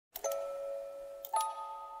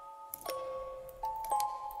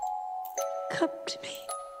Come to me.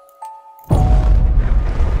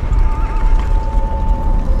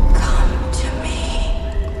 Come to me.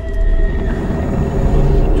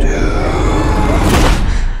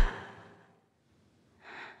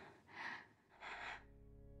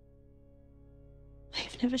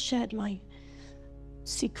 I've never shared my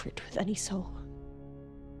secret with any soul.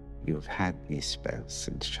 You've had these spells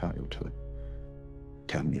since childhood.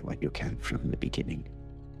 Tell me what you can from the beginning.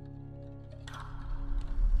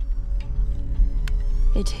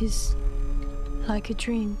 It is like a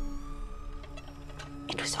dream.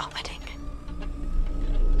 It was our wedding.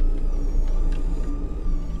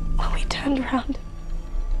 When we turned around,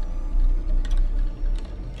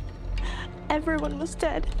 everyone was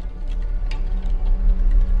dead.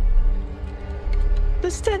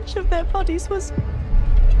 The stench of their bodies was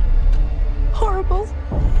horrible.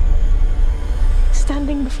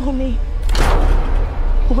 Standing before me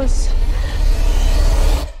was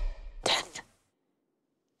death.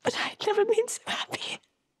 But I'd never been so happy.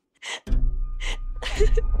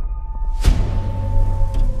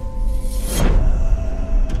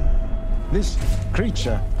 This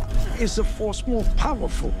creature is a force more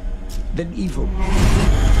powerful than evil.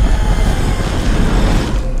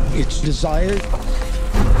 Its desire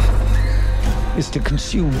is to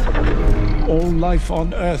consume all life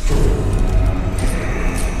on Earth.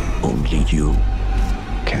 Only you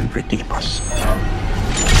can redeem us.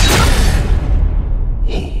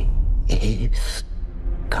 He is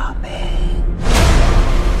coming.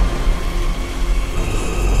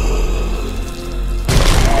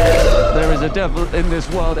 There is a devil in this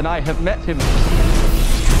world, and I have met him.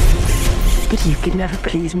 But he could never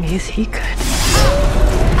please me as he could.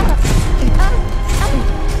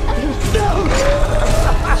 No!